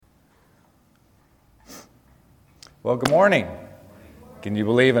Well, good morning. Can you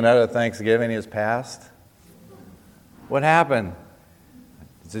believe another Thanksgiving has passed? What happened?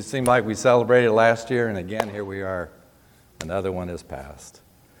 Does it seem like we celebrated last year, and again, here we are. Another one has passed.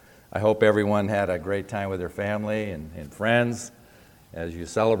 I hope everyone had a great time with their family and friends as you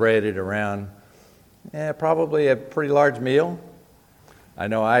celebrated around probably a pretty large meal. I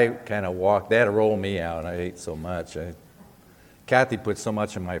know I kind of walked. They had to roll me out, and I ate so much. Kathy put so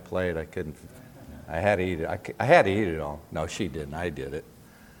much on my plate, I couldn't. I had to eat it. I had to eat it all. No, she didn't. I did it.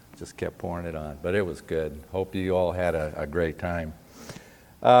 Just kept pouring it on. But it was good. Hope you all had a great time.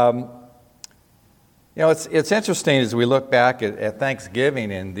 It's interesting as we look back at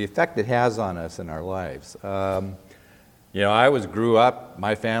Thanksgiving and the effect it has on us in our lives. I grew up,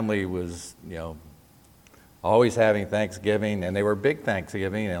 my family was, always having Thanksgiving, and they were big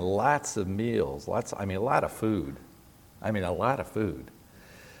Thanksgiving and lots of meals, a lot of food. A lot of food.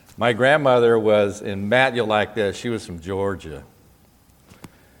 My grandmother was, and Matt, you'll like this, she was from Georgia.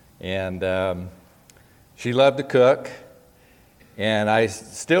 And she loved to cook. And I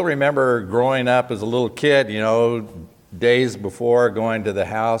still remember growing up as a little kid, days before going to the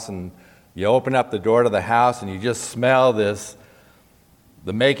house, and you open up the door to the house and you just smell the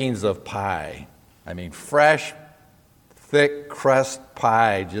makings of pie. Fresh, thick crust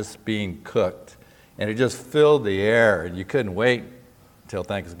pie just being cooked. And it just filled the air, and you couldn't wait till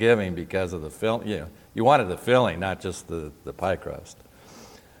Thanksgiving because of the filling. You wanted the filling, not just the pie crust.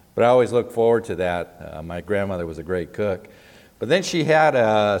 But I always look forward to that. My grandmother was a great cook. But then she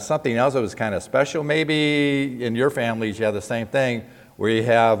had something else that was kind of special. Maybe in your families you have the same thing, where you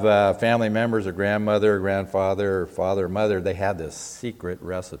have family members, a grandmother, a grandfather, or father, or mother. They had this secret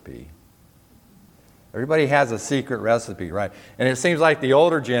recipe. Everybody has a secret recipe, right? And it seems like the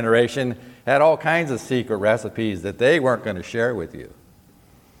older generation had all kinds of secret recipes that they weren't going to share with you.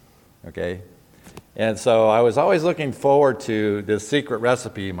 Okay? And so I was always looking forward to this secret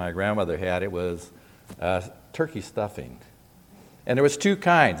recipe my grandmother had. It was turkey stuffing. And there was two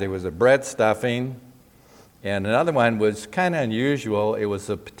kinds. There was a bread stuffing, and another one was kind of unusual. It was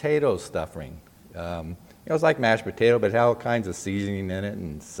a potato stuffing. It was like mashed potato, but it had all kinds of seasoning in it,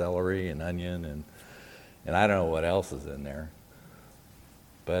 and celery and onion, and I don't know what else is in there.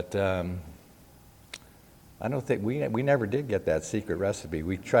 But I don't think we never did get that secret recipe.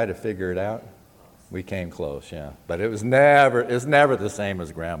 We tried to figure it out. We came close, yeah. But it's never the same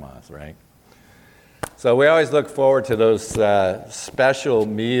as Grandma's, right? So we always look forward to those special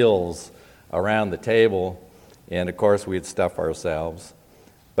meals around the table, and of course we'd stuff ourselves.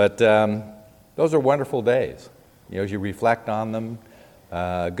 But those are wonderful days. As you reflect on them,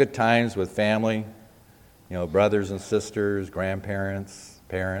 good times with family, brothers and sisters, grandparents,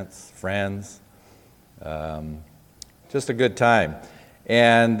 parents, friends. Just a good time.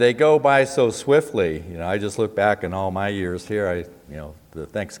 And they go by so swiftly. I just look back in all my years here, the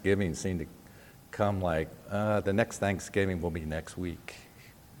Thanksgiving seemed to come like, the next Thanksgiving will be next week.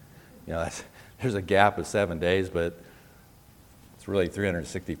 There's a gap of 7 days, but it's really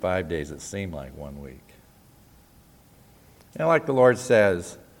 365 days that seem like 1 week. Like the Lord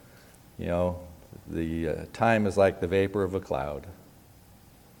says, the time is like the vapor of a cloud.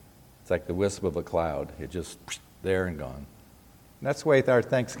 It's like the wisp of a cloud. It just there and gone. And that's the way with our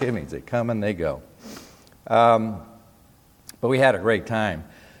Thanksgivings. They come and they go. But we had a great time.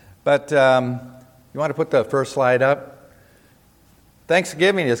 But you want to put the first slide up?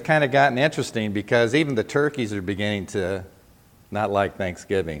 Thanksgiving has kind of gotten interesting because even the turkeys are beginning to not like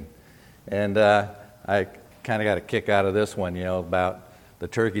Thanksgiving. And I kind of got a kick out of this one, about the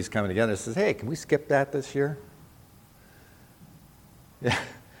turkeys coming together. It says, hey, can we skip that this year?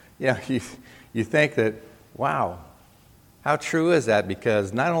 Yeah. You think that, wow, how true is that?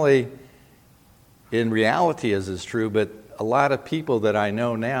 Because not only in reality is this true, but a lot of people that I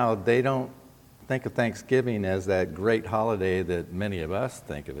know now, they don't think of Thanksgiving as that great holiday that many of us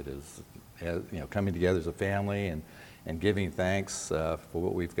think of it as coming together as a family and giving thanks for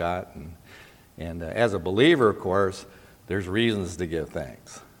what we've got. And as a believer, of course, there's reasons to give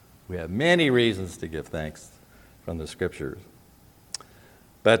thanks. We have many reasons to give thanks from the Scriptures.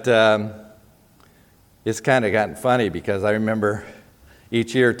 But it's kind of gotten funny because I remember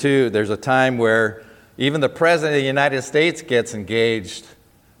each year, too, there's a time where even the President of the United States gets engaged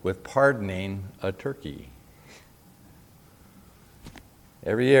with pardoning a turkey.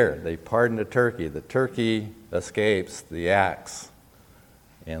 Every year, they pardon a turkey. The turkey escapes the axe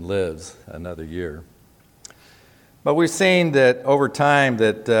and lives another year. But we've seen that over time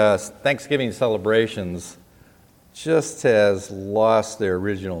that Thanksgiving celebrations just has lost their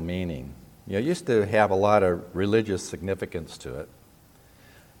original meaning. It used to have a lot of religious significance to it.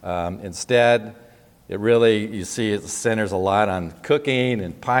 Instead, it really, you see, it centers a lot on cooking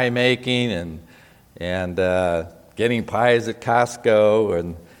and pie making and getting pies at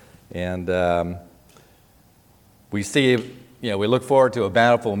Costco, and we see, we look forward to a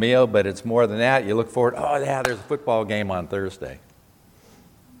bountiful meal, but it's more than that. You look forward, oh yeah, there's a football game on Thursday.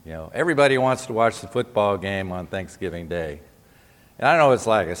 Everybody wants to watch the football game on Thanksgiving Day. And I know what it's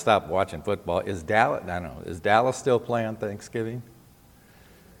like. I stopped watching football. Is Dallas still playing on Thanksgiving?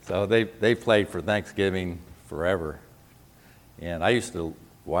 So they played for Thanksgiving forever. And I used to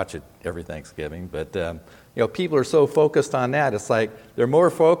watch it every Thanksgiving. But, people are so focused on that. It's like they're more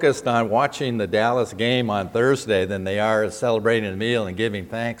focused on watching the Dallas game on Thursday than they are celebrating a meal and giving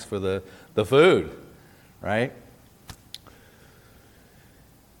thanks for the food, right?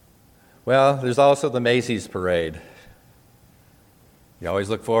 Well, there's also the Macy's parade. You always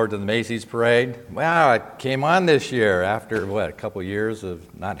look forward to the Macy's parade. Wow, it came on this year after, a couple years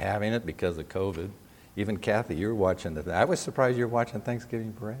of not having it because of COVID. Even Kathy, you were watching I was surprised you were watching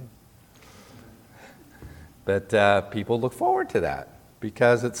Thanksgiving parade. But people look forward to that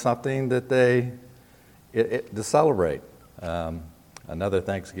because it's something that to celebrate another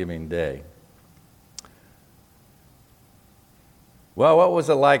Thanksgiving Day. Well, what was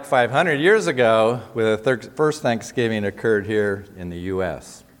it like 500 years ago when the first Thanksgiving occurred here in the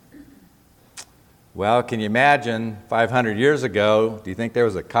U.S.? Well, can you imagine 500 years ago, do you think there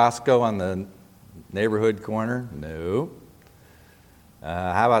was a Costco on the neighborhood corner? No.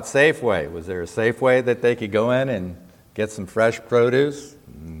 How about Safeway? Was there a Safeway that they could go in and get some fresh produce?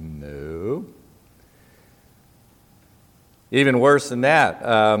 No. Even worse than that,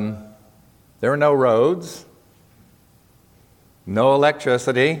 there were no roads. No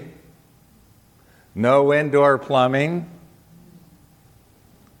electricity, no indoor plumbing.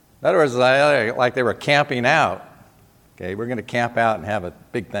 In other words, like they were camping out. Okay, we're going to camp out and have a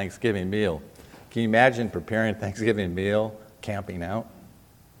big Thanksgiving meal. Can you imagine preparing a Thanksgiving meal, camping out?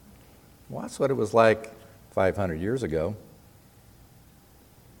 Well, that's what it was like 500 years ago.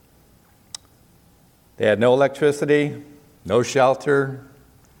 They had no electricity, no shelter,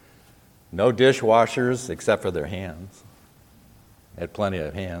 no dishwashers except for their hands. Had plenty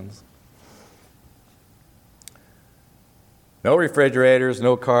of hands. No refrigerators,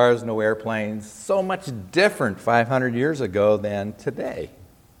 no cars, no airplanes. So much different 500 years ago than today.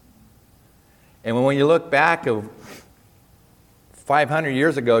 And when you look back of 500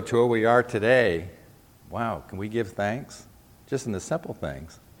 years ago to where we are today, wow, can we give thanks? Just in the simple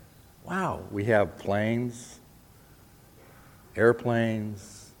things. Wow, we have planes,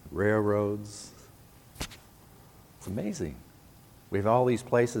 airplanes, railroads. It's amazing. We have all these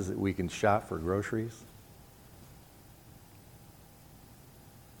places that we can shop for groceries.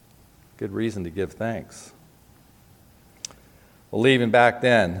 Good reason to give thanks. Well, even back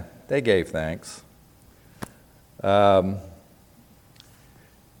then, they gave thanks.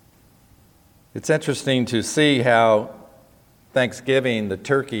 It's interesting to see how Thanksgiving, the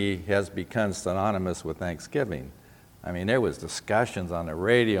turkey, has become synonymous with Thanksgiving. I mean, there was discussions on the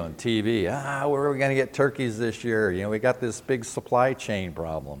radio and TV. Where are we going to get turkeys this year? We got this big supply chain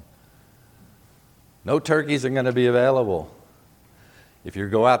problem. No turkeys are going to be available. If you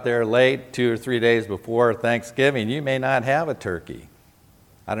go out there late, 2 or 3 days before Thanksgiving, you may not have a turkey.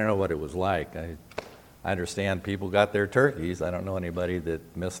 I don't know what it was like. I understand people got their turkeys. I don't know anybody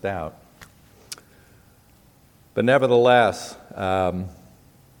that missed out. But nevertheless,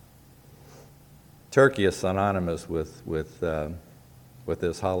 turkey is synonymous with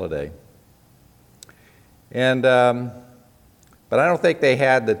this holiday, and but I don't think they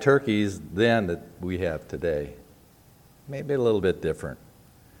had the turkeys then that we have today. Maybe a little bit different.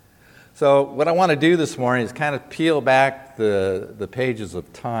 So what I want to do this morning is kind of peel back the pages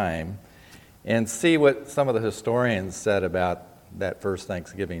of time and see what some of the historians said about that first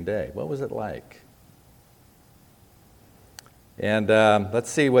Thanksgiving Day. What was it like? And let's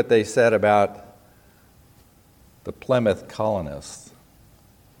see what they said about the Plymouth colonists.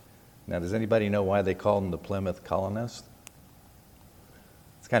 Now, does anybody know why they called them the Plymouth colonists?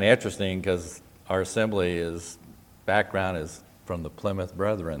 It's kind of interesting because our assembly background is from the Plymouth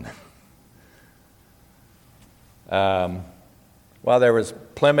Brethren. Well, there was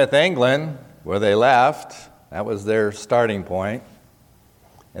Plymouth, England, where they left. That was their starting point.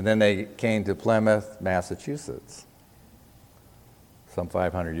 And then they came to Plymouth, Massachusetts, some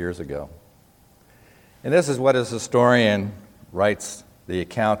 500 years ago. And this is what his historian writes the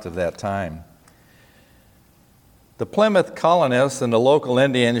account of that time. The Plymouth colonists and the local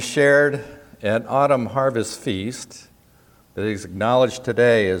Indians shared an autumn harvest feast that is acknowledged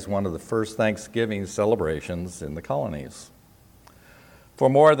today as one of the first Thanksgiving celebrations in the colonies. For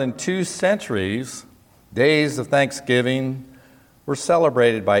more than 2 centuries, Days of Thanksgiving were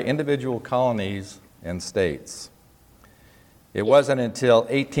celebrated by individual colonies and states. It wasn't until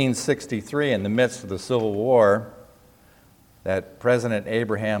 1863, in the midst of the Civil War, that President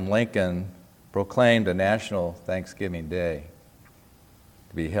Abraham Lincoln proclaimed a national Thanksgiving Day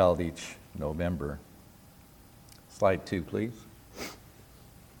to be held each November. Slide 2, please.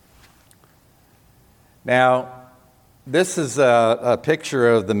 Now, this is a picture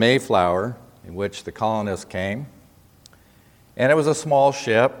of the Mayflower in which the colonists came. And it was a small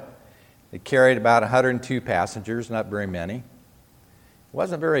ship. It carried about 102 passengers, not very many. It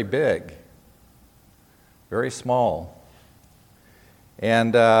wasn't very big, very small.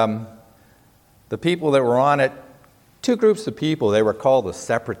 And the people that were on it, two groups of people, they were called the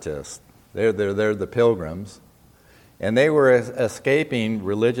Separatists. They're the Pilgrims. And they were escaping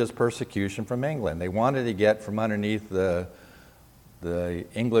religious persecution from England. They wanted to get from underneath the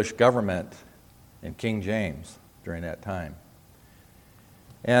English government in King James during that time.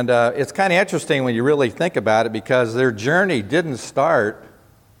 And it's kind of interesting when you really think about it, because their journey didn't start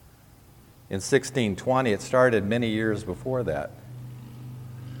in 1620. It started many years before that.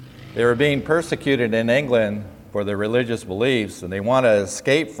 They were being persecuted in England for their religious beliefs, and they want to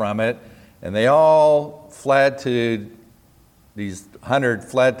escape from it. And they all fled to, these 100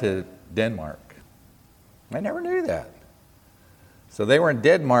 fled to Denmark. I never knew that. So they were in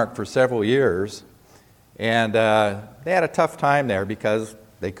Denmark for several years, and they had a tough time there because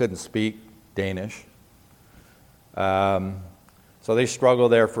they couldn't speak Danish. So they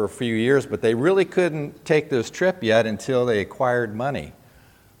struggled there for a few years, but they really couldn't take this trip yet until they acquired money.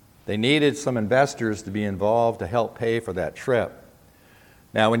 They needed some investors to be involved to help pay for that trip.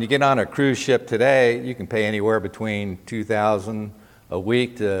 Now, when you get on a cruise ship today, you can pay anywhere between $2,000 a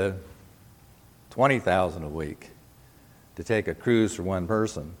week to $20,000 a week to take a cruise for one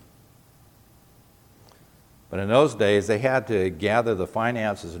person. But in those days, they had to gather the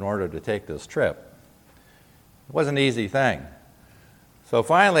finances in order to take this trip. It wasn't an easy thing. So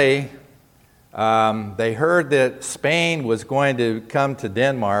finally, they heard that Spain was going to come to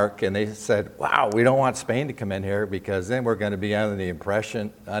Denmark, and they said, wow, we don't want Spain to come in here, because then we're going to be under the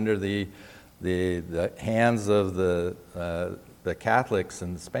impression, under the hands of the Catholics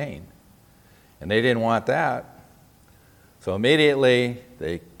in Spain. And they didn't want that. So immediately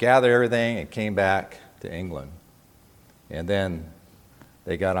they gathered everything and came back to England. And then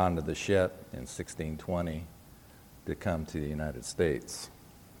they got onto the ship in 1620 to come to the United States.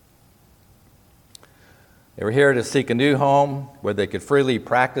 They were here to seek a new home where they could freely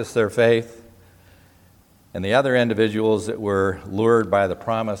practice their faith. And the other individuals that were lured by the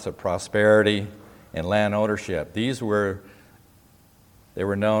promise of prosperity and land ownership, they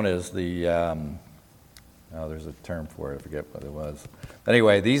were known as the, there's a term for it, I forget what it was.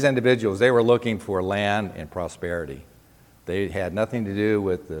 Anyway, these individuals, they were looking for land and prosperity. They had nothing to do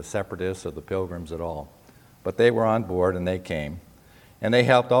with the Separatists or the Pilgrims at all. But they were on board, and they came. And they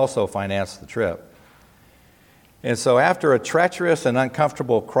helped also finance the trip. And so after a treacherous and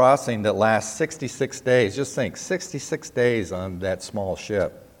uncomfortable crossing that lasts 66 days, just think, 66 days on that small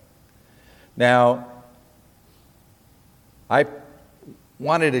ship. Now, I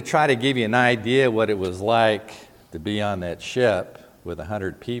wanted to try to give you an idea what it was like to be on that ship with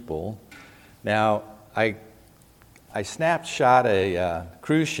 100 people. Now, I snapshot a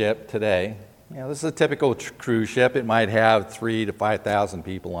cruise ship today. You know, this is a typical cruise ship. It might have 3,000 to 5,000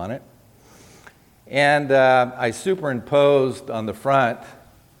 people on it. And I superimposed on the front,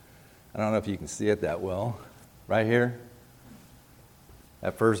 I don't know if you can see it that well, right here,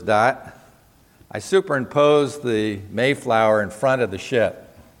 that first dot. I superimposed the Mayflower in front of the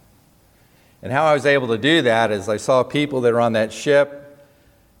ship. And how I was able to do that is I saw people that are on that ship,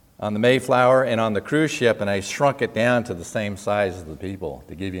 on the Mayflower and on the cruise ship, and I shrunk it down to the same size as the people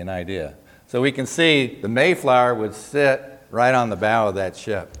to give you an idea. So we can see the Mayflower would sit right on the bow of that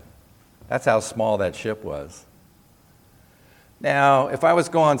ship. That's how small that ship was. Now, if I was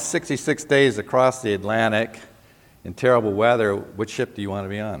going 66 days across the Atlantic in terrible weather, which ship do you want to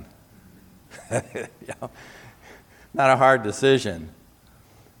be on? Not a hard decision.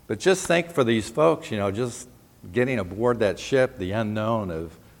 But just think for these folks, just getting aboard that ship, the unknown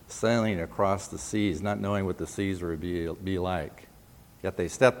of sailing across the seas, not knowing what the seas would be like. Yet they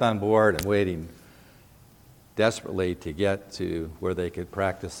stepped on board and waiting desperately to get to where they could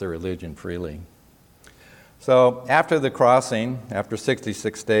practice their religion freely. So after the crossing, after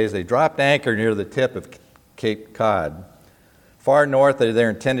 66 days, they dropped anchor near the tip of Cape Cod, far north of their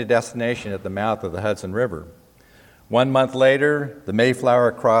intended destination at the mouth of the Hudson River. 1 month later, the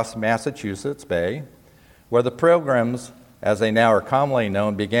Mayflower crossed Massachusetts Bay, where the Pilgrims as they now are commonly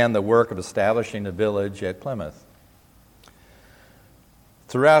known, began the work of establishing a village at Plymouth.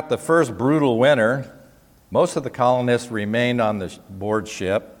 Throughout the first brutal winter, most of the colonists remained on the board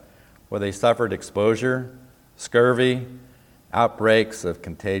ship, where they suffered exposure, scurvy, outbreaks of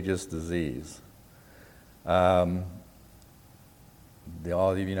contagious disease. Do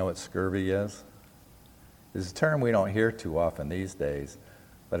all of you know what scurvy is? It's a term we don't hear too often these days,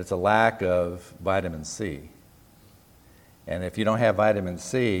 but it's a lack of vitamin C. And if you don't have vitamin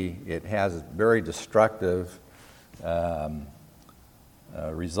C, it has a very destructive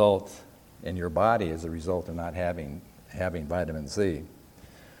result in your body as a result of not having vitamin C.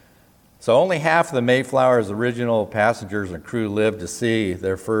 So only half of the Mayflower's original passengers and crew lived to see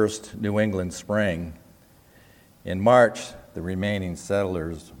their first New England spring. In March, the remaining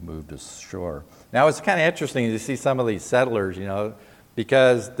settlers moved to shore. Now, it's kind of interesting to see some of these settlers,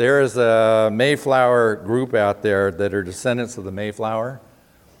 because there is a Mayflower group out there that are descendants of the Mayflower,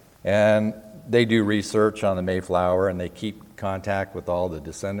 and they do research on the Mayflower, and they keep contact with all the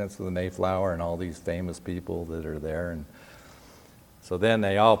descendants of the Mayflower and all these famous people that are there. And so then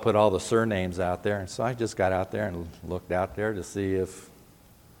they all put all the surnames out there, and so I just got out there and looked out there to see if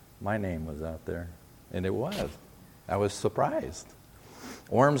my name was out there, and it was. I was surprised.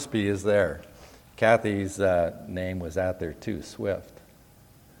 Ormsby is there. Kathy's name was out there too, Swift.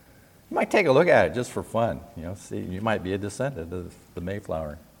 You might take a look at it just for fun. See, you might be a descendant of the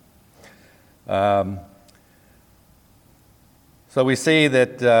Mayflower. So we see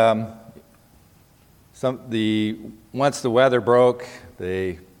that once the weather broke,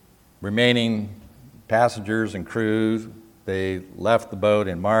 the remaining passengers and crews, they left the boat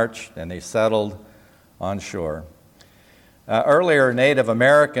in March and they settled on shore. Earlier, a Native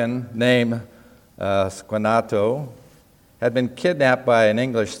American named Squanato had been kidnapped by an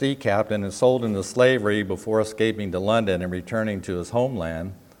English sea captain and sold into slavery before escaping to London and returning to his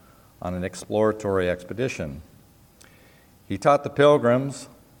homeland on an exploratory expedition. He taught the pilgrims,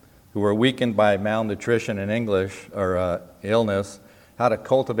 who were weakened by malnutrition and illness, how to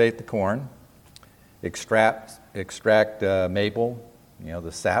cultivate the corn, extract maple,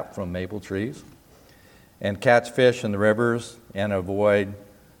 the sap from maple trees, and catch fish in the rivers and avoid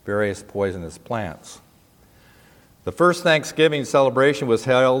various poisonous plants. The first Thanksgiving celebration was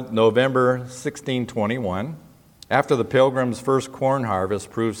held November 1621. After the Pilgrims' first corn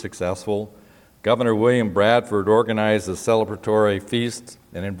harvest proved successful, Governor William Bradford organized a celebratory feast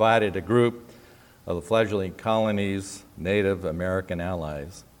and invited a group of the fledgling colony's Native American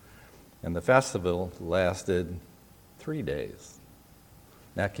allies. And the festival lasted 3 days.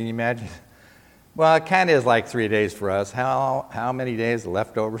 Now, can you imagine? Well, it kind of is like 3 days for us. How many days of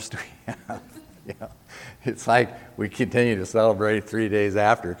leftovers do we have? It's like we continue to celebrate 3 days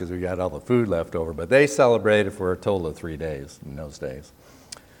after because we got all the food left over. But they celebrated for a total of 3 days in those days.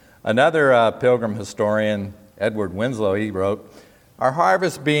 Another pilgrim historian, Edward Winslow, he wrote, "Our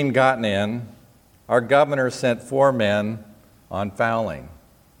harvest being gotten in, our governor sent 4 men on fowling."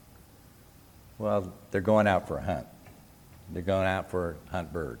 Well, they're going out for a hunt. They're going out for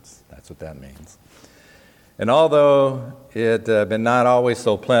hunt birds. That's what that means. And although it had been not always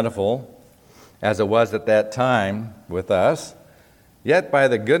so plentiful as it was at that time with us, yet by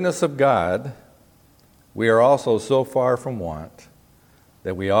the goodness of God, we are also so far from want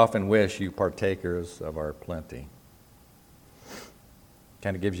that we often wish you partakers of our plenty.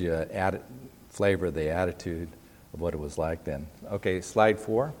 Kind of gives you a flavor of the attitude of what it was like then. Okay, slide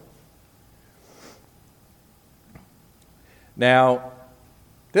 4. Now,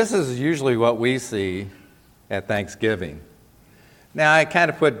 this is usually what we see at Thanksgiving. Now, I kind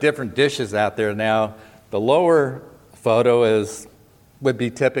of put different dishes out there. Now, the lower photo would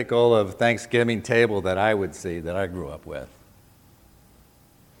be typical of a Thanksgiving table that I would see, that I grew up with.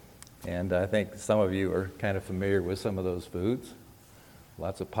 And I think some of you are kind of familiar with some of those foods.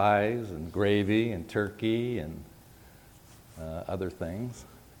 Lots of pies and gravy and turkey and other things.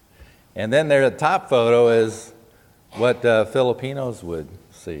 And then there, the top photo is what Filipinos would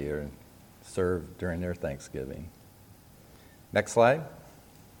see or serve during their Thanksgiving. Next slide.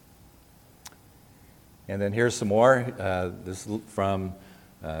 And then here's some more. This is from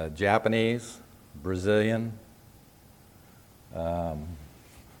Japanese, Brazilian.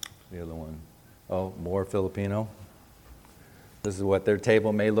 The other one. Oh, more Filipino. This is what their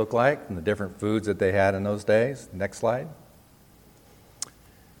table may look like and the different foods that they had in those days. Next slide.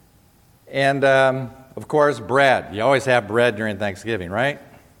 And, of course, bread. You always have bread during Thanksgiving, right?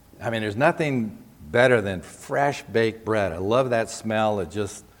 I mean, there's nothing better than fresh baked bread. I love that smell. It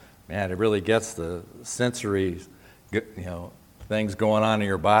just, it really gets the sensory, things going on in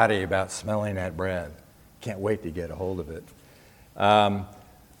your body about smelling that bread. Can't wait to get a hold of it.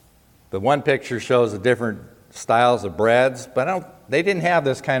 The one picture shows the different styles of breads, but they didn't have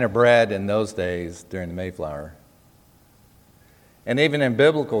this kind of bread in those days during the Mayflower. And even in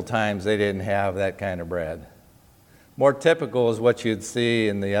biblical times, they didn't have that kind of bread. More typical is what you'd see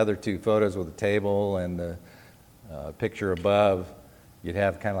in the other two photos with the table and the picture above. You'd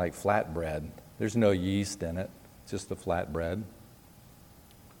have kind of like flat bread. There's no yeast in it, just a flat bread.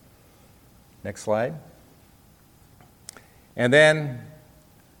 Next slide. And then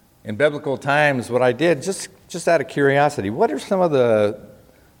in biblical times, what I did, just out of curiosity, what are some of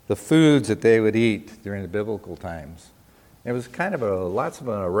the foods that they would eat during the biblical times? It was kind of lots of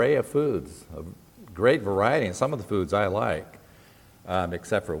an array of foods, a great variety, and some of the foods I like,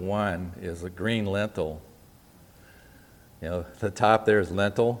 except for one, is a green lentil. You know, the top there is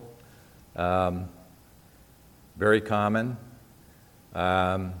lentil, very common.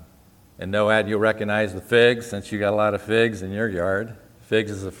 And Noad, you'll recognize the figs, since you got a lot of figs in your yard. Figs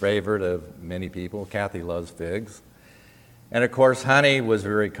is a favorite of many people. Kathy loves figs. And of course, honey was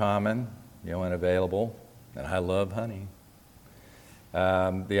very common, and available, and I love honey.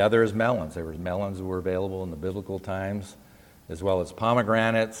 The other is melons. There were melons that were available in the biblical times, as well as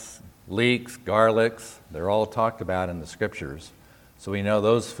pomegranates, leeks, garlics. They're all talked about in the scriptures. So we know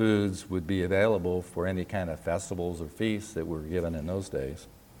those foods would be available for any kind of festivals or feasts that were given in those days.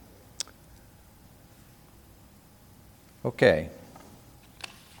 Okay.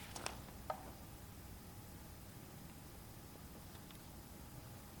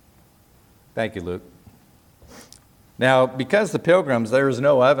 Thank you, Luke. Now, because the Pilgrims, there was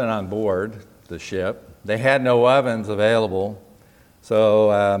no oven on board the ship. They had no ovens available,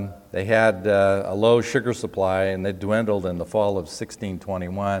 so they had a low sugar supply, and they dwindled in the fall of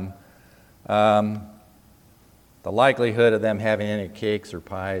 1621. The likelihood of them having any cakes or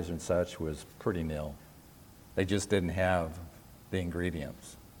pies and such was pretty nil. They just didn't have the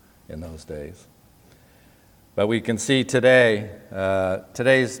ingredients in those days. But we can see today,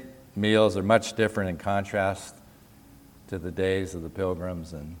 today's meals are much different in contrast to the days of the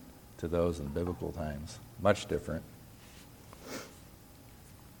Pilgrims and to those in biblical times. Much different.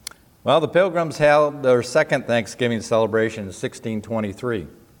 Well, the Pilgrims held their second Thanksgiving celebration in 1623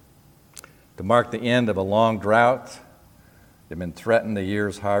 to mark the end of a long drought. They'd been threatened the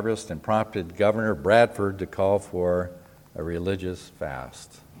year's harvest and prompted Governor Bradford to call for a religious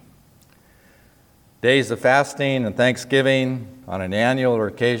fast. Days of fasting and Thanksgiving on an annual or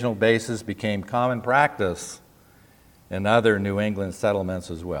occasional basis became common practice in other New England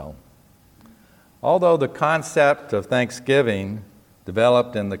settlements as well. Although the concept of Thanksgiving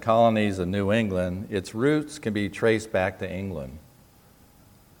developed in the colonies of New England, its roots can be traced back to England.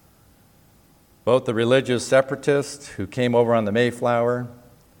 Both the religious separatists who came over on the Mayflower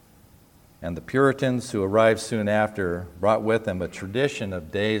and the Puritans who arrived soon after brought with them a tradition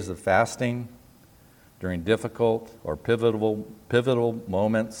of days of fasting during difficult or pivotal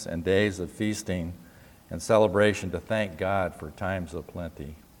moments and days of feasting and celebration to thank God for times of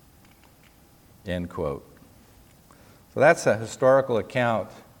plenty. End quote. So that's a historical account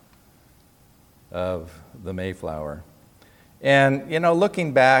of the Mayflower. And,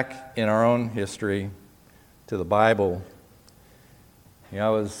 looking back in our own history to the Bible, I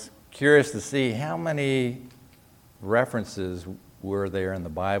was curious to see how many references were there in the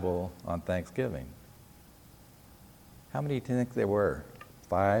Bible on Thanksgiving. How many do you think there were?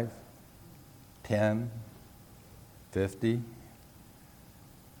 5? 10? 50?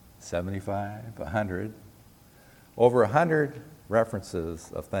 75? 100? Over 100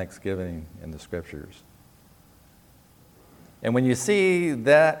 references of Thanksgiving in the Scriptures. And when you see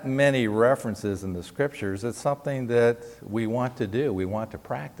that many references in the Scriptures, it's something that we want to do, we want to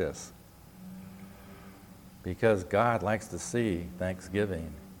practice. Because God likes to see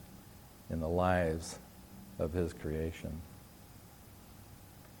Thanksgiving in the lives of His creation.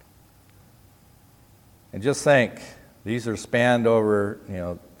 And just think, these are spanned over,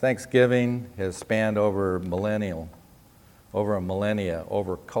 Thanksgiving has spanned over a millennia,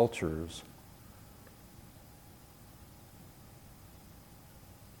 over cultures.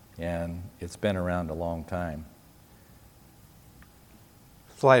 And it's been around a long time.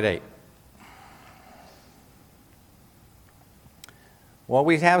 Slide 8. Well,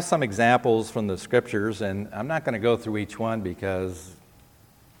 we have some examples from the Scriptures, and I'm not going to go through each one because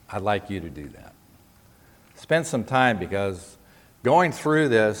I'd like you to do that. Spend some time, because going through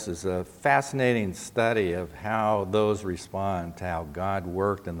this is a fascinating study of how those respond to how God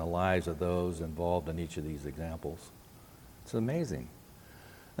worked in the lives of those involved in each of these examples. It's amazing.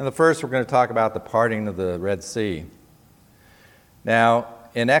 And the first, we're going to talk about the parting of the Red Sea. Now,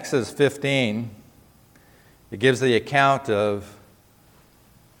 in Exodus 15, It gives the account of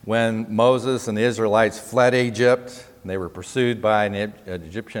when Moses and the Israelites fled Egypt, and they were pursued by an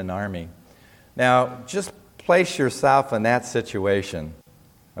Egyptian army. Now, just place yourself in that situation,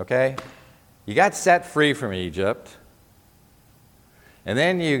 okay? You got set free from Egypt, and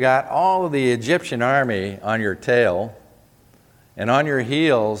then you got all of the Egyptian army on your tail and on your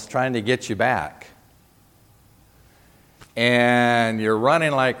heels trying to get you back. And you're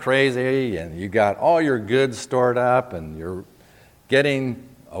running like crazy, and you got all your goods stored up, and you're getting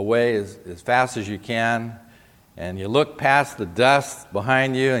away as fast as you can, and you look past the dust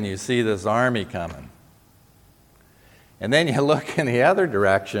behind you, and you see this army coming. And then you look in the other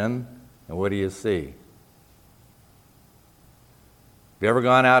direction, and what do you see? Have you ever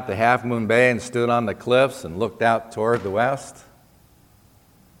gone out to Half Moon Bay and stood on the cliffs and looked out toward the west?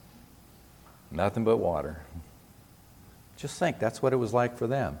 Nothing but water. Just think, that's what it was like for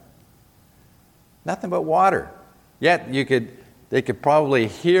them. Nothing but water. Yet they could probably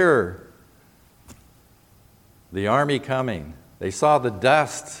hear the army coming. They saw the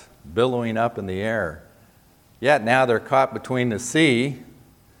dust billowing up in the air. Yet now they're caught between the sea,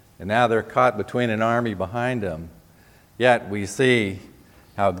 and now they're caught between an army behind them. Yet we see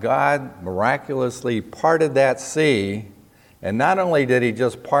how God miraculously parted that sea, and not only did he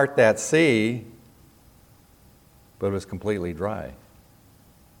just part that sea, but it was completely dry.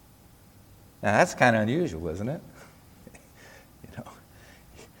 Now that's kind of unusual, isn't it?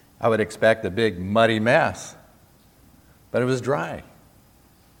 I would expect a big muddy mess, but it was dry.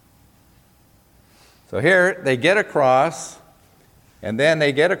 So here they get across, and then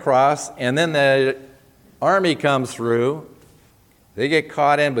the army comes through. They get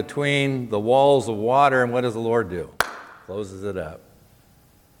caught in between the walls of water, and what does the Lord do? Closes it up.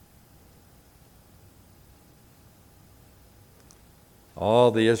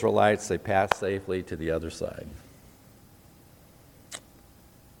 All the Israelites, they pass safely to the other side.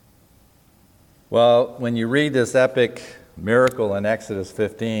 Well, when you read this epic miracle in Exodus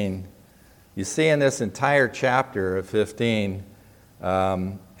 15, you see in this entire chapter of 15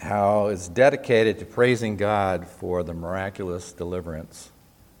 how it's dedicated to praising God for the miraculous deliverance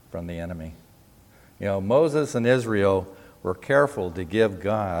from the enemy. You know, Moses and Israel were careful to give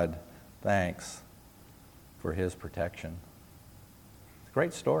God thanks for his protection. It's a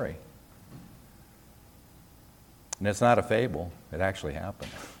great story. And it's not a fable. It actually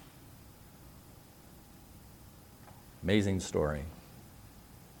happened. Amazing story.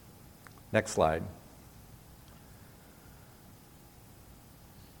 Next slide.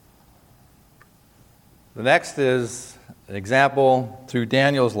 The next is an example through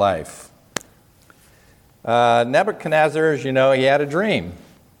Daniel's life. Nebuchadnezzar, as you know, he had a dream.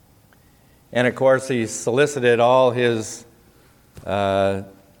 And of course, he solicited all his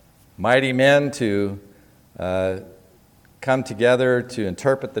mighty men to come together to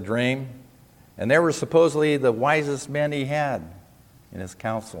interpret the dream. And they were supposedly the wisest men he had in his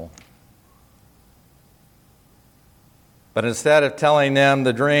council. But instead of telling them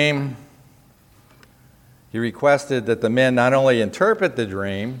the dream, he requested that the men not only interpret the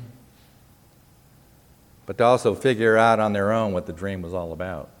dream, but to also figure out on their own what the dream was all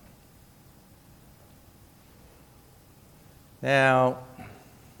about. Now, have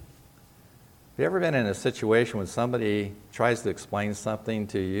you ever been in a situation when somebody tries to explain something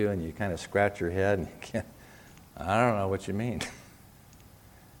to you and you kind of scratch your head and you can't, I don't know what you mean.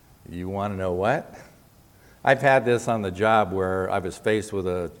 You want to know what? I've had this on the job where I was faced with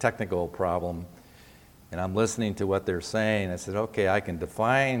a technical problem and I'm listening to what they're saying. I said, okay, I can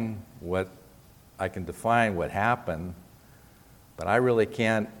define what happened, but I really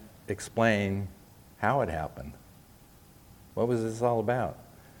can't explain how it happened. What was this all about?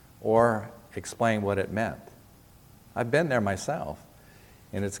 Or explain what it meant. I've been there myself,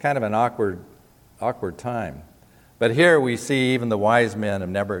 and it's kind of an awkward time. But here we see even the wise men of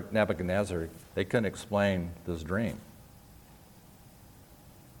Nebuchadnezzar, they couldn't explain this dream.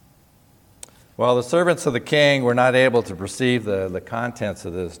 Well, the servants of the king were not able to perceive the contents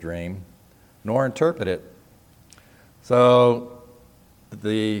of this dream, nor interpret it. So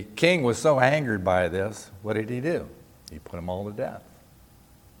the king was so angered by this, what did he do? He put them all to death.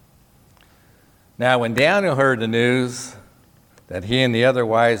 Now, when Daniel heard the news that he and the other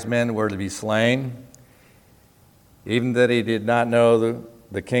wise men were to be slain, even that he did not know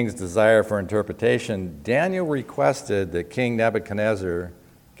the king's desire for interpretation, Daniel requested that King Nebuchadnezzar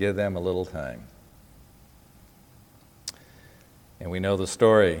give them a little time. And we know the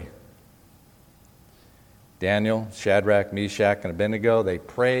story. Daniel, Shadrach, Meshach, and Abednego, they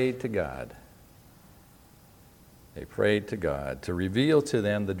prayed to God. They prayed to God to reveal to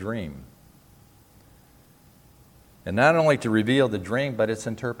them the dream. And not only to reveal the dream, but its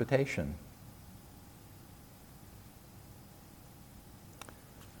interpretation.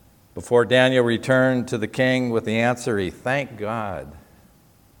 Before Daniel returned to the king with the answer, he thanked God.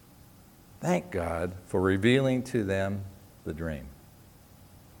 Thank God for revealing to them the dream.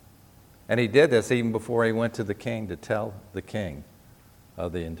 And he did this even before he went to the king to tell the king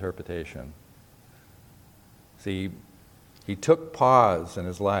of the interpretation. See, he took pause in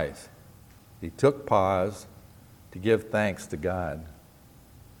his life. He took pause to give thanks to God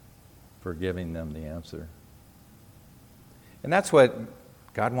for giving them the answer. And that's what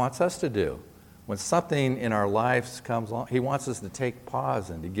God wants us to do. When something in our lives comes along, he wants us to take pause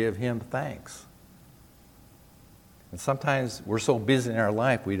and to give him thanks. And sometimes we're so busy in our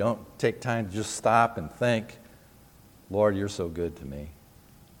life, we don't take time to just stop and think, Lord, you're so good to me.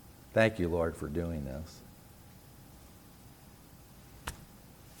 Thank you, Lord, for doing this.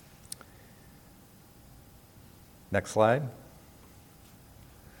 Next slide.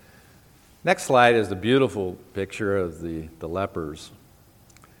 Next slide is the beautiful picture of the lepers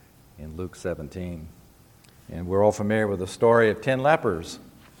in Luke 17. And we're all familiar with the story of 10 lepers.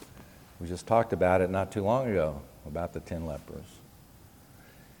 We just talked about it not too long ago, about the 10 lepers.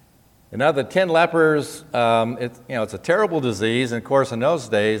 And of the 10 lepers, it's a terrible disease. And of course, in those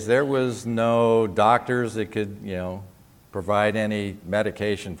days, there was no doctors that could, provide any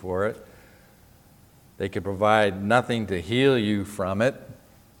medication for it. They could provide nothing to heal you from it,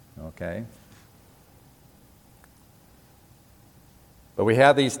 okay? But we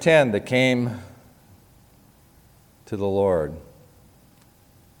have these 10 that came to the Lord.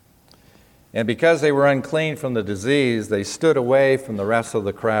 And because they were unclean from the disease, they stood away from the rest of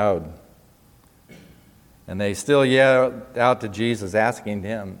the crowd. And they still yelled out to Jesus, asking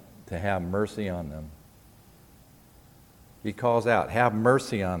him to have mercy on them. He calls out, have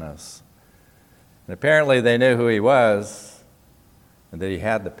mercy on us. And apparently they knew who he was and that he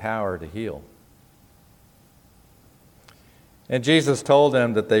had the power to heal. And Jesus told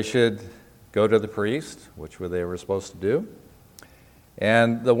them that they should go to the priest, which they were supposed to do,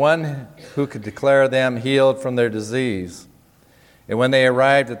 and the one who could declare them healed from their disease. And when they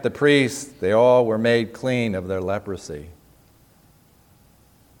arrived at the priest, they all were made clean of their leprosy.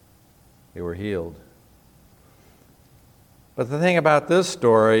 They were healed. But the thing about this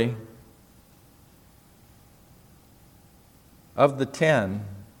story, of the 10,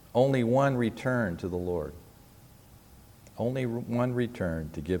 only one returned to the Lord. Only one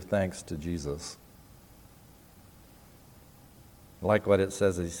returned to give thanks to Jesus. Like what it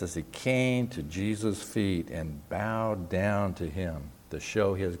says, he came to Jesus' feet and bowed down to him to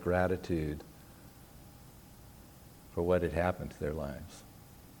show his gratitude for what had happened to their lives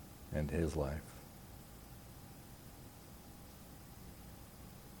and his life.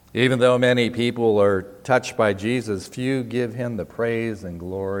 Even though many people are touched by Jesus, few give him the praise and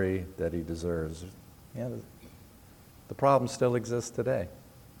glory that he deserves. The problem still exists today.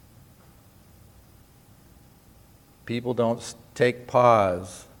 People don't take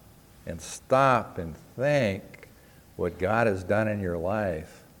pause and stop and think what God has done in your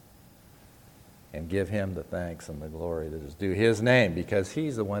life and give him the thanks and the glory that is due his name, because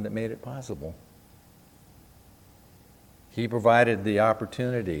he's the one that made it possible. He provided the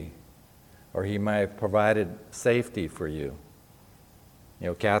opportunity, or he might have provided safety for you.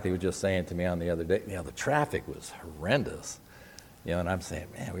 Kathy was just saying to me on the other day, the traffic was horrendous. And I'm saying,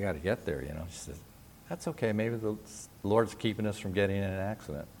 man, we got to get there, She said, that's okay. Maybe the Lord's keeping us from getting in an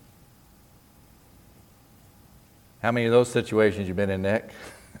accident. How many of those situations you've been in, Nick?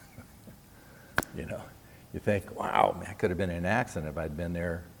 You think, wow, man, I could have been in an accident if I'd been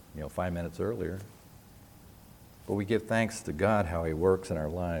there, 5 minutes earlier. But we give thanks to God how he works in our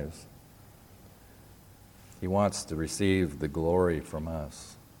lives. He wants to receive the glory from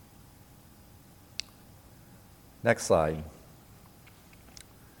us. Next slide.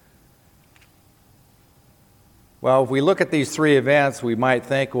 Well, if we look at these three events, we might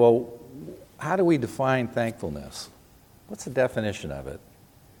think, well, how do we define thankfulness? What's the definition of it?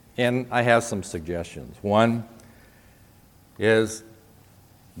 And I have some suggestions. One is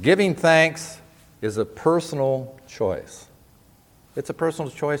giving thanks is a personal choice. It's a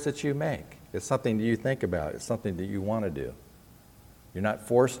personal choice that you make. It's something that you think about. It's something that you want to do. You're not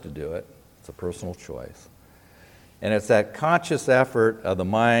forced to do it. It's a personal choice. And it's that conscious effort of the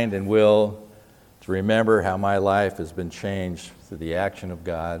mind and will to remember how my life has been changed through the action of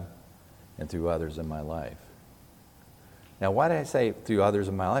God and through others in my life. Now, why did I say through others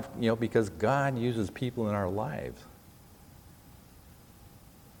in my life? Because God uses people in our lives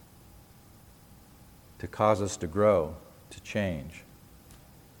to cause us to grow, to change.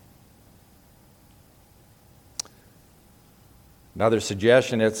 Another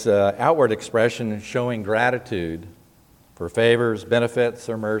suggestion, it's an outward expression showing gratitude for favors, benefits,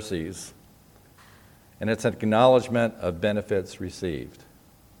 or mercies. And it's an acknowledgement of benefits received.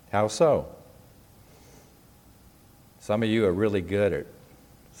 How so? Some of you are really good at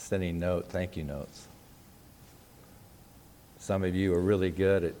sending thank you notes. Some of you are really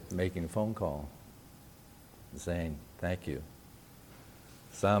good at making a phone call and saying thank you.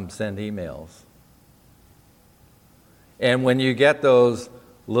 Some send emails. And when you get those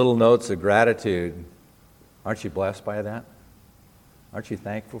little notes of gratitude, aren't you blessed by that? Aren't you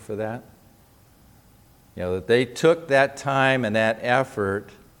thankful for that? You know, that they took that time and that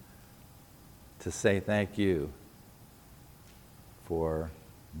effort to say thank you for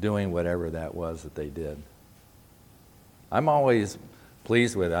doing whatever that was that they did. I'm always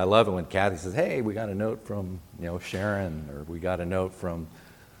pleased with it. I love it when Kathy says, hey, we got a note from, Sharon, or we got a note from,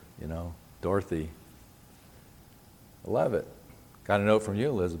 Dorothy. I love it. Got a note from you,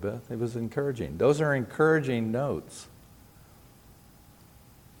 Elizabeth. It was encouraging. Those are encouraging notes.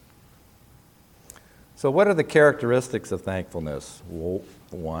 So what are the characteristics of thankfulness? Well,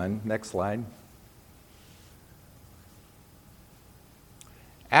 one, next slide.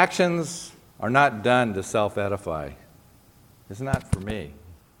 Actions are not done to self-edify. It's not for me.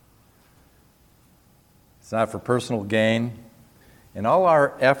 It's not for personal gain. And all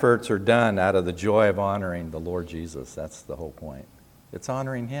our efforts are done out of the joy of honoring the Lord Jesus. That's the whole point. It's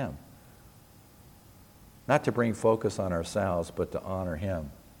honoring Him. Not to bring focus on ourselves, but to honor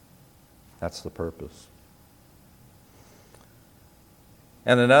Him. That's the purpose.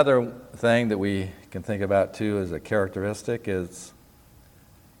 And another thing that we can think about too as a characteristic is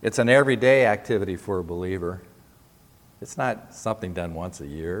it's an everyday activity for a believer. It's not something done once a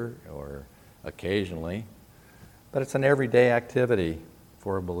year or occasionally, but it's an everyday activity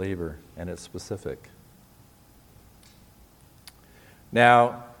for a believer, and it's specific.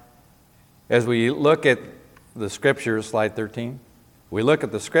 Now, as we look at the Scriptures, slide 13, we look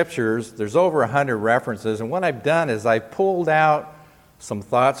at the Scriptures, there's over 100 references, and what I've done is I pulled out some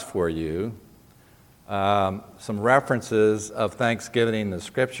thoughts for you, some references of thanksgiving in the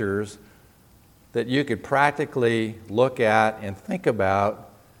Scriptures that you could practically look at and think about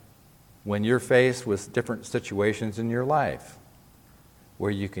when you're faced with different situations in your life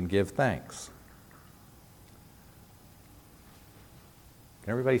where you can give thanks.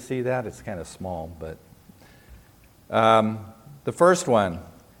 Can everybody see that? It's kind of small, but the first one,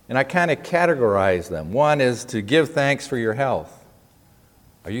 and I kind of categorize them. One is to give thanks for your health.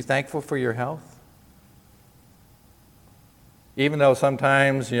 Are you thankful for your health? Even though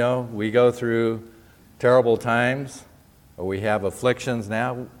sometimes, we go through terrible times, or we have afflictions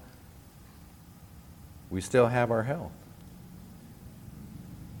now, we still have our health.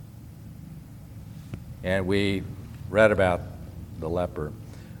 And we read about the leper.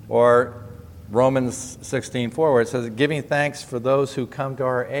 Or Romans 16:4, where it says, giving thanks for those who come to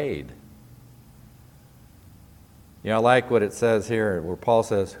our aid. I like what it says here, where Paul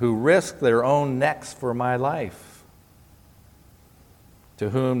says, who risk their own necks for my life. To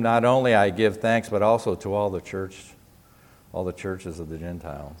whom not only I give thanks, but also to all the churches of the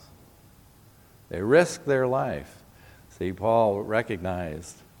Gentiles. They risked their life. See, Paul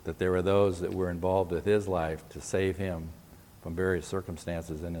recognized that there were those that were involved with his life to save him from various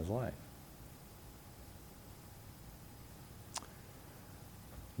circumstances in his life.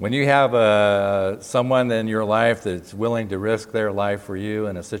 When you have someone in your life that's willing to risk their life for you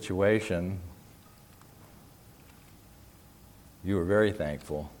in a situation, you are very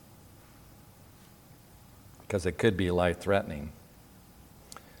thankful, because it could be life-threatening.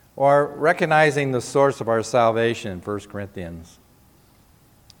 Or recognizing the source of our salvation in 1 Corinthians.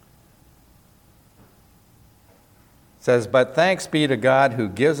 It says, but thanks be to God who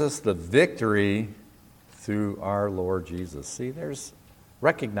gives us the victory through our Lord Jesus. See, there's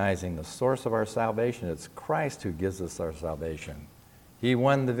recognizing the source of our salvation. It's Christ who gives us our salvation. He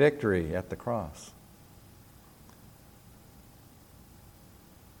won the victory at the cross.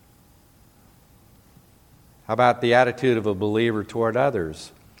 How about the attitude of a believer toward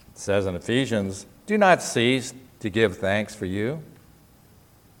others? It says in Ephesians, do not cease to give thanks for you,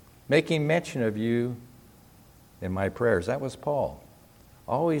 making mention of you in my prayers. That was Paul.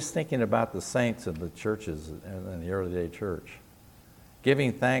 Always thinking about the saints of the churches in the early day church.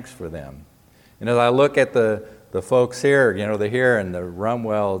 Giving thanks for them. And as I look at the folks here, they're here, and the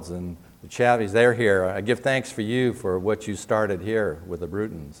Rumwelds and the Chavies, they're here. I give thanks for you for what you started here with the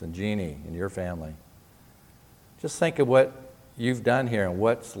Brutons and Jeannie and your family. Just think of what you've done here and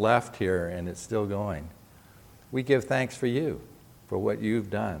what's left here, and it's still going. We give thanks for you, for what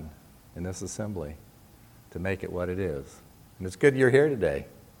you've done in this assembly to make it what it is. And it's good you're here today.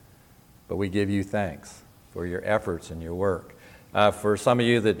 But we give you thanks for your efforts and your work. For some of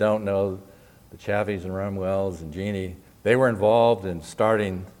you that don't know, the Chaffees and Rumwells and Jeannie, they were involved in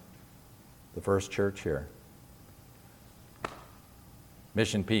starting the first church here,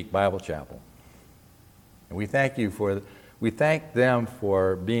 Mission Peak Bible Chapel. And we thank them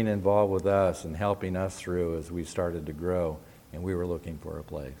for being involved with us and helping us through as we started to grow and we were looking for a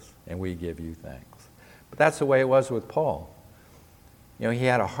place. And we give you thanks. But that's the way it was with Paul. You know, he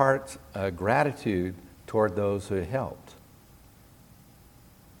had a heart gratitude toward those who helped.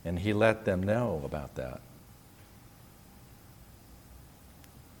 And he let them know about that.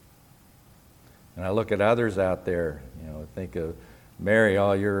 And I look at others out there, you know, think of Mary,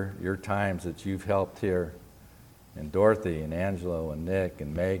 all your times that you've helped here, and Dorothy and Angelo and Nick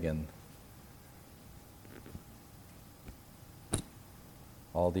and Megan.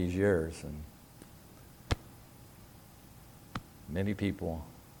 All these years. And many people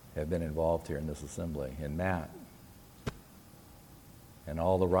have been involved here in this assembly. And Matt. And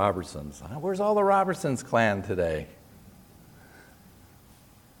all the Robertsons. Where's all the Robertsons clan today?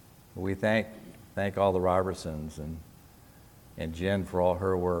 We thank all the Robertsons and Jen for all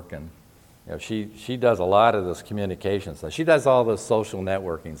her work. And you know, she does a lot of this communication stuff. She does all this social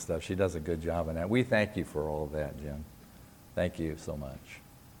networking stuff. She does a good job in that. We thank you for all of that, Jen. Thank you so much.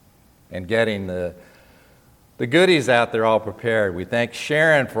 And getting the goodies out there all prepared. We thank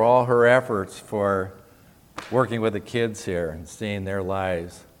Sharon for all her efforts for working with the kids here and seeing their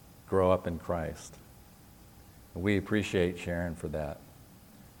lives grow up in Christ. And we appreciate Sharon for that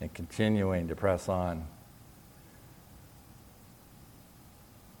and continuing to press on.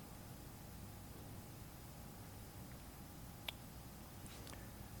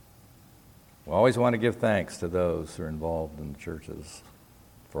 We always want to give thanks to those who are involved in the churches.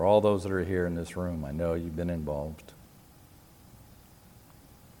 For all those that are here in this room, I know you've been involved.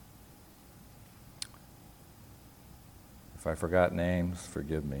 If I forgot names,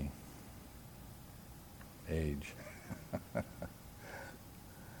 forgive me. Age.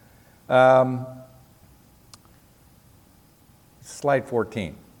 Slide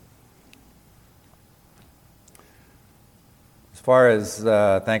 14. As far as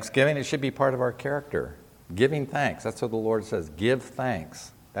Thanksgiving, it should be part of our character. Giving thanks. That's what the Lord says. Give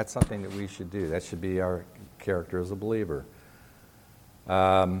thanks. That's something that we should do. That should be our character as a believer.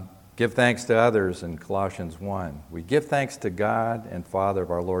 Give thanks to others in Colossians 1. We give thanks to God and Father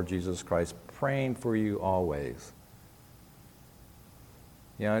of our Lord Jesus Christ, praying for you always.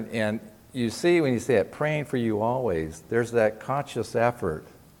 You know, and you see when you say it, praying for you always, there's that conscious effort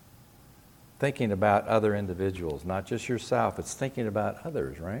thinking about other individuals, not just yourself. It's thinking about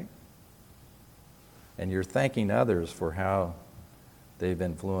others, right? And you're thanking others for how they've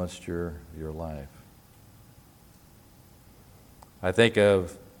influenced your life. I think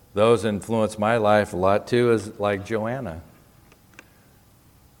of those influenced my life a lot too, is like Joanna.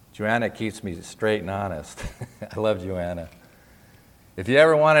 Joanna keeps me straight and honest. I love Joanna. If you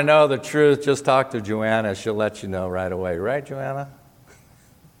ever want to know the truth, just talk to Joanna. She'll let you know right away. Right, Joanna?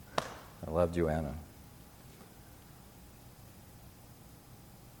 I love Joanna.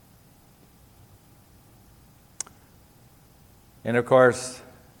 And of course,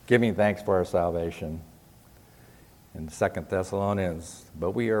 giving thanks for our salvation. In 2 Thessalonians,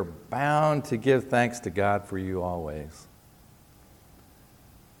 but we are bound to give thanks to God for you always.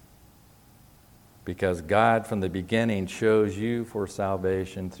 Because God from the beginning chose you for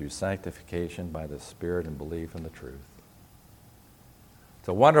salvation through sanctification by the Spirit and belief in the truth. It's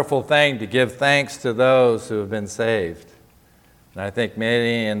a wonderful thing to give thanks to those who have been saved. And I think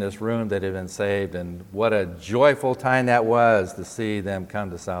many in this room that have been saved, and what a joyful time that was to see them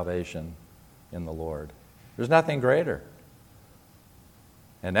come to salvation in the Lord. There's nothing greater.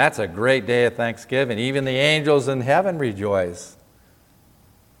 And that's a great day of Thanksgiving. Even the angels in heaven rejoice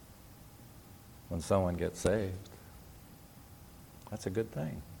when someone gets saved. That's a good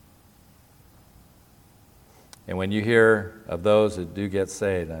thing. And when you hear of those that do get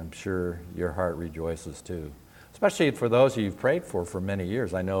saved, I'm sure your heart rejoices too. Especially for those who you've prayed for many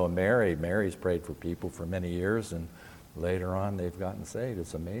years. I know Mary's prayed for people for many years, and later on they've gotten saved.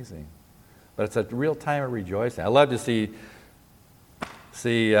 It's amazing. But it's a real time of rejoicing. I love to see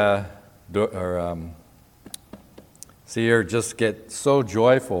her just get so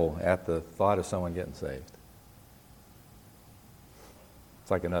joyful at the thought of someone getting saved. It's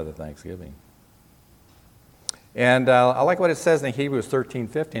like another Thanksgiving. And I like what it says in Hebrews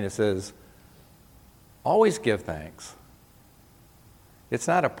 13:15. It says, always give thanks. It's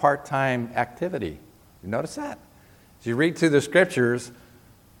not a part-time activity. You notice that? As you read through the scriptures,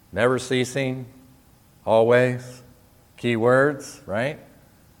 never ceasing, always, Key words, right?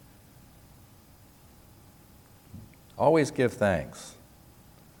 Always give thanks.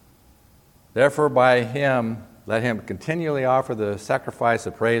 Therefore, by him, let him continually offer the sacrifice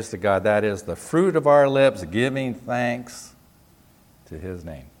of praise to God. That is the fruit of our lips, giving thanks to his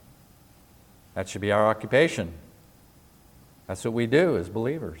name. That should be our occupation. That's what we do as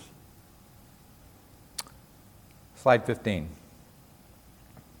believers. Slide 15.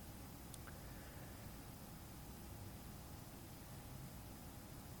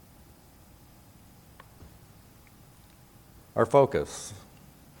 Our focus.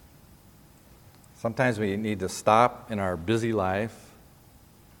 Sometimes we need to stop in our busy life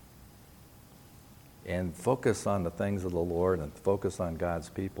and focus on the things of the Lord and focus on God's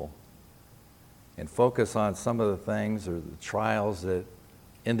people. And focus on some of the things or the trials that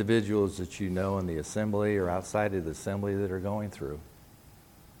individuals that you know in the assembly or outside of the assembly that are going through.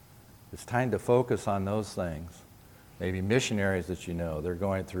 It's time to focus on those things. Maybe missionaries that you know, they're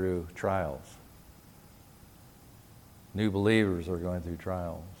going through trials. New believers are going through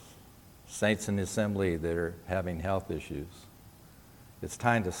trials. Saints in the assembly that are having health issues. It's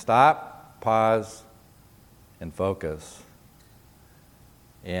time to stop, pause, and focus.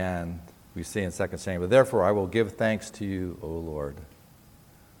 And we see in 2 Samuel, therefore I will give thanks to you, O Lord.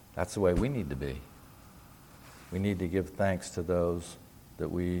 That's the way we need to be. We need to give thanks to those that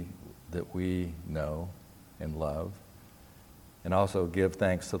we know and love, and also give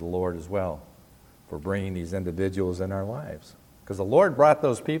thanks to the Lord as well for bringing these individuals in our lives. Because the Lord brought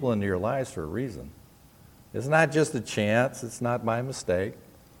those people into your lives for a reason. It's not just a chance. It's not by mistake.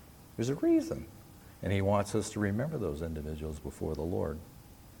 There's a reason. And he wants us to remember those individuals before the Lord.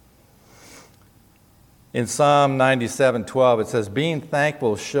 In Psalm 97:12, it says, being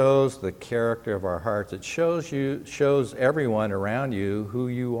thankful shows the character of our hearts. It shows everyone around you who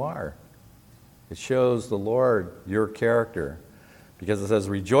you are. It shows the Lord your character. Because it says,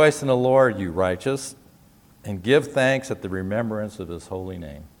 rejoice in the Lord, you righteous, and give thanks at the remembrance of his holy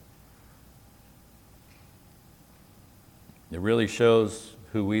name. It really shows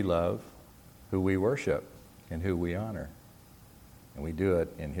who we love, who we worship, and who we honor. And we do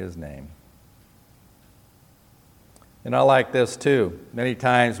it in his name. And I like this too. Many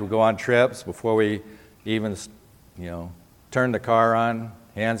times we go on trips before we even, turn the car on,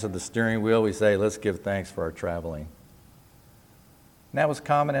 hands on the steering wheel, we say, let's give thanks for our traveling. And that was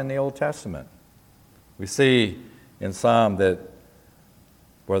common in the Old Testament. We see in Psalm that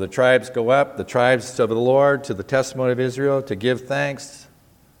where the tribes go up, the tribes of the Lord, to the testimony of Israel, to give thanks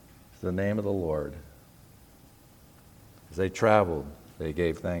to the name of the Lord. As they traveled, they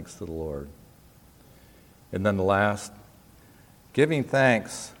gave thanks to the Lord. And then the last, giving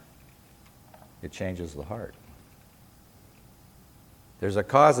thanks, it changes the heart. There's a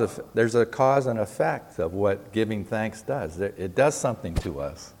cause and effect of what giving thanks does. It does something to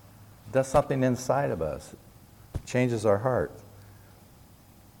us. It does something inside of us. It changes our heart.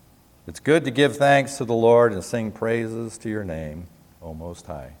 It's good to give thanks to the Lord and sing praises to your name, O Most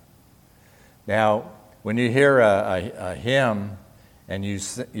High. Now, when you hear a hymn and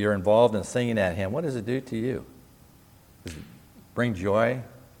you're involved in singing that hymn, what does it do to you? Does it bring joy?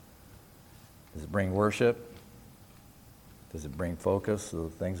 Does it bring worship? Does it bring focus to the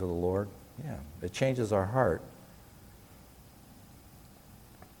things of the Lord? Yeah, it changes our heart.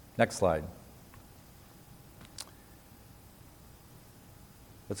 Next slide.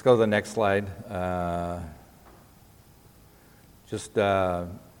 Let's go to the next slide.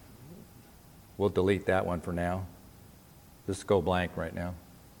 We'll delete that one for now. Just go blank right now.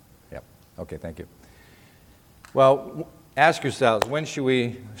 Yep. Okay, thank you. Well, ask yourselves, when should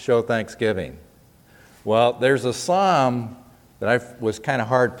we show thanksgiving? Well, there's a psalm that I was kind of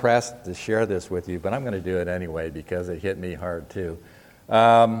hard-pressed to share this with you, but I'm going to do it anyway because it hit me hard too.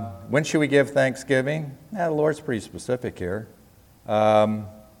 When should we give thanksgiving? The Lord's pretty specific here.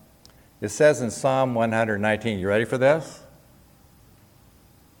 It says in Psalm 119, you ready for this?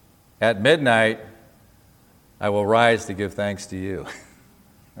 At midnight, I will rise to give thanks to you.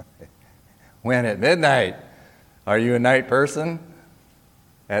 When at midnight? Are you a night person?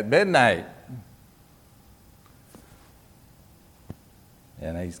 At midnight.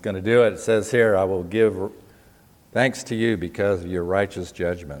 And he's going to do it. It says here, I will give thanks to you because of your righteous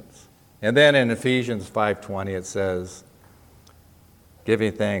judgments. And then in Ephesians 5:20 it says,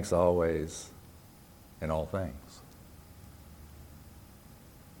 giving thanks always in all things.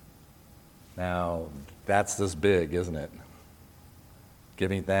 Now, that's this big, isn't it?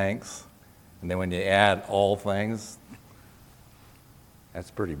 Giving thanks. And then when you add all things,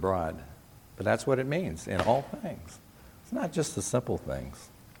 that's pretty broad. But that's what it means, in all things. It's not just the simple things.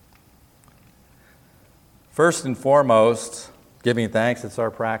 First and foremost, giving thanks, it's our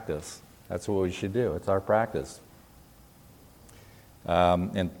practice. That's what we should do. It's our practice.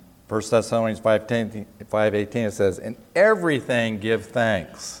 In 1 Thessalonians 5:18, it says, "In everything give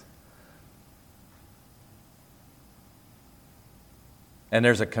thanks." And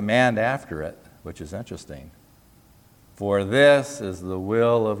there's a command after it, which is interesting. "For this is the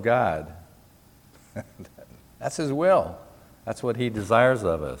will of God." That's His will. That's what He desires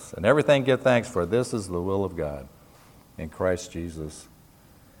of us. And everything give thanks, for this is the will of God in Christ Jesus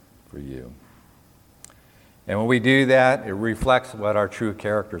for you. And when we do that, it reflects what our true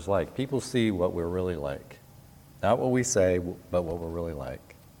character is like. People see what we're really like. Not what we say, but what we're really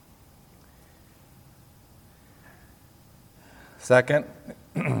like. Second,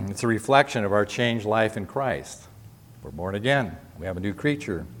 it's a reflection of our changed life in Christ. We're born again. We have a new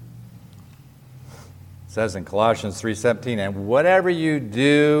creature. It says in Colossians 3:17, "And whatever you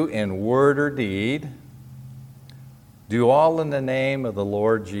do in word or deed, do all in the name of the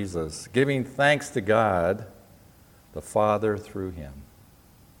Lord Jesus, giving thanks to God the Father through Him."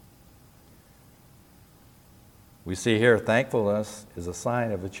 We see here thankfulness is a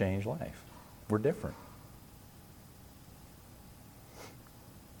sign of a changed life. We're different.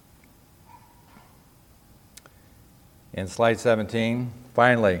 In slide 17,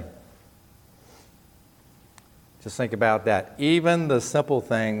 finally, just think about that. Even the simple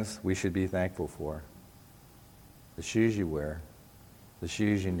things we should be thankful for. The shoes you wear, the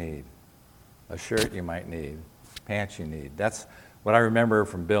shoes you need, a shirt you might need, pants you need. That's what I remember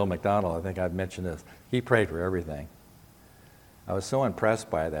from Bill McDonald. I think I've mentioned this. He prayed for everything. I was so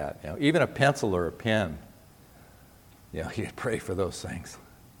impressed by that. Even a pencil or a pen, he'd pray for those things.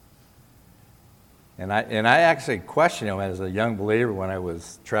 And I actually questioned him as a young believer when I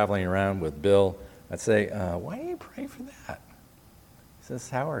was traveling around with Bill. I'd say, "Why do you pray for that?" He says,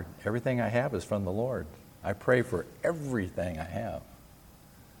 "Howard, everything I have is from the Lord. I pray for everything I have."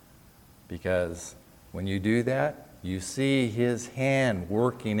 Because when you do that, you see His hand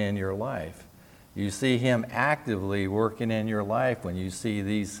working in your life. You see Him actively working in your life when you see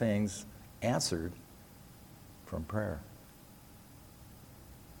these things answered from prayer.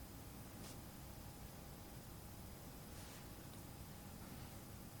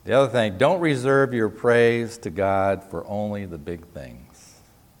 The other thing, don't reserve your praise to God for only the big things.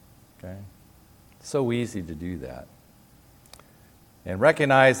 Okay? It's so easy to do that. And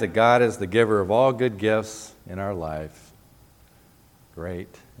recognize that God is the giver of all good gifts in our life,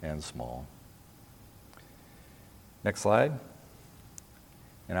 great and small. Next slide.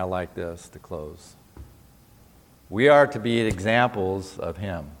 And I like this to close. We are to be examples of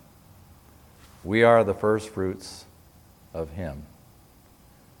Him. We are the first fruits of Him.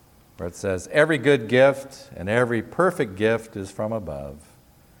 Where it says, "Every good gift and every perfect gift is from above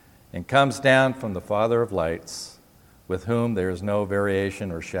and comes down from the Father of lights, with whom there is no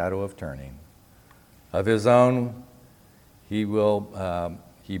variation or shadow of turning. Of His own He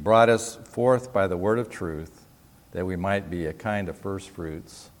brought us forth by the word of truth, that we might be a kind of first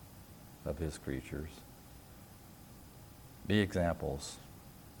fruits of His creatures." Be examples.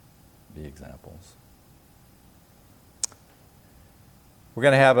 Be examples. We're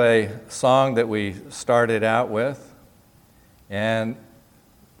going to have a song that we started out with, and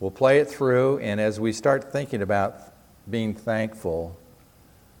we'll play it through, and as we start thinking about being thankful,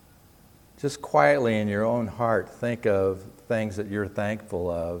 just quietly in your own heart, think of things that you're thankful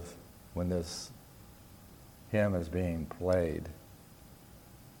of when this hymn is being played.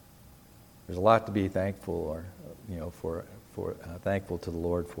 There's a lot to be thankful for thankful to the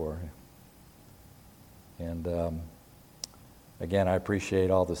Lord for. And again, I appreciate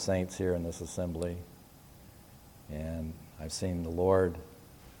all the saints here in this assembly. And I've seen the Lord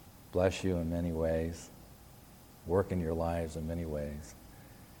bless you in many ways, work in your lives in many ways.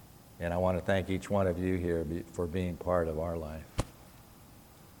 And I want to thank each one of you here for being part of our life.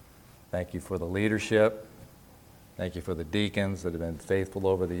 Thank you for the leadership. Thank you for the deacons that have been faithful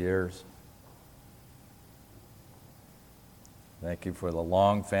over the years. Thank you for the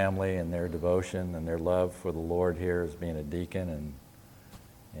Long family and their devotion and their love for the Lord here as being a deacon,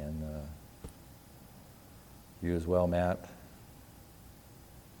 and you as well, Matt.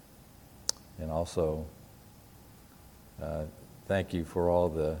 And also, thank you for all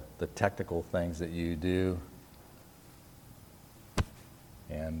the technical things that you do.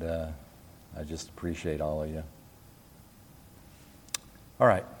 And I just appreciate all of you. All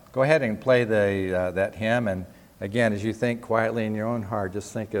right, go ahead and play that hymn. And again, as you think quietly in your own heart,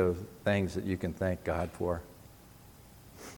 just think of things that you can thank God for.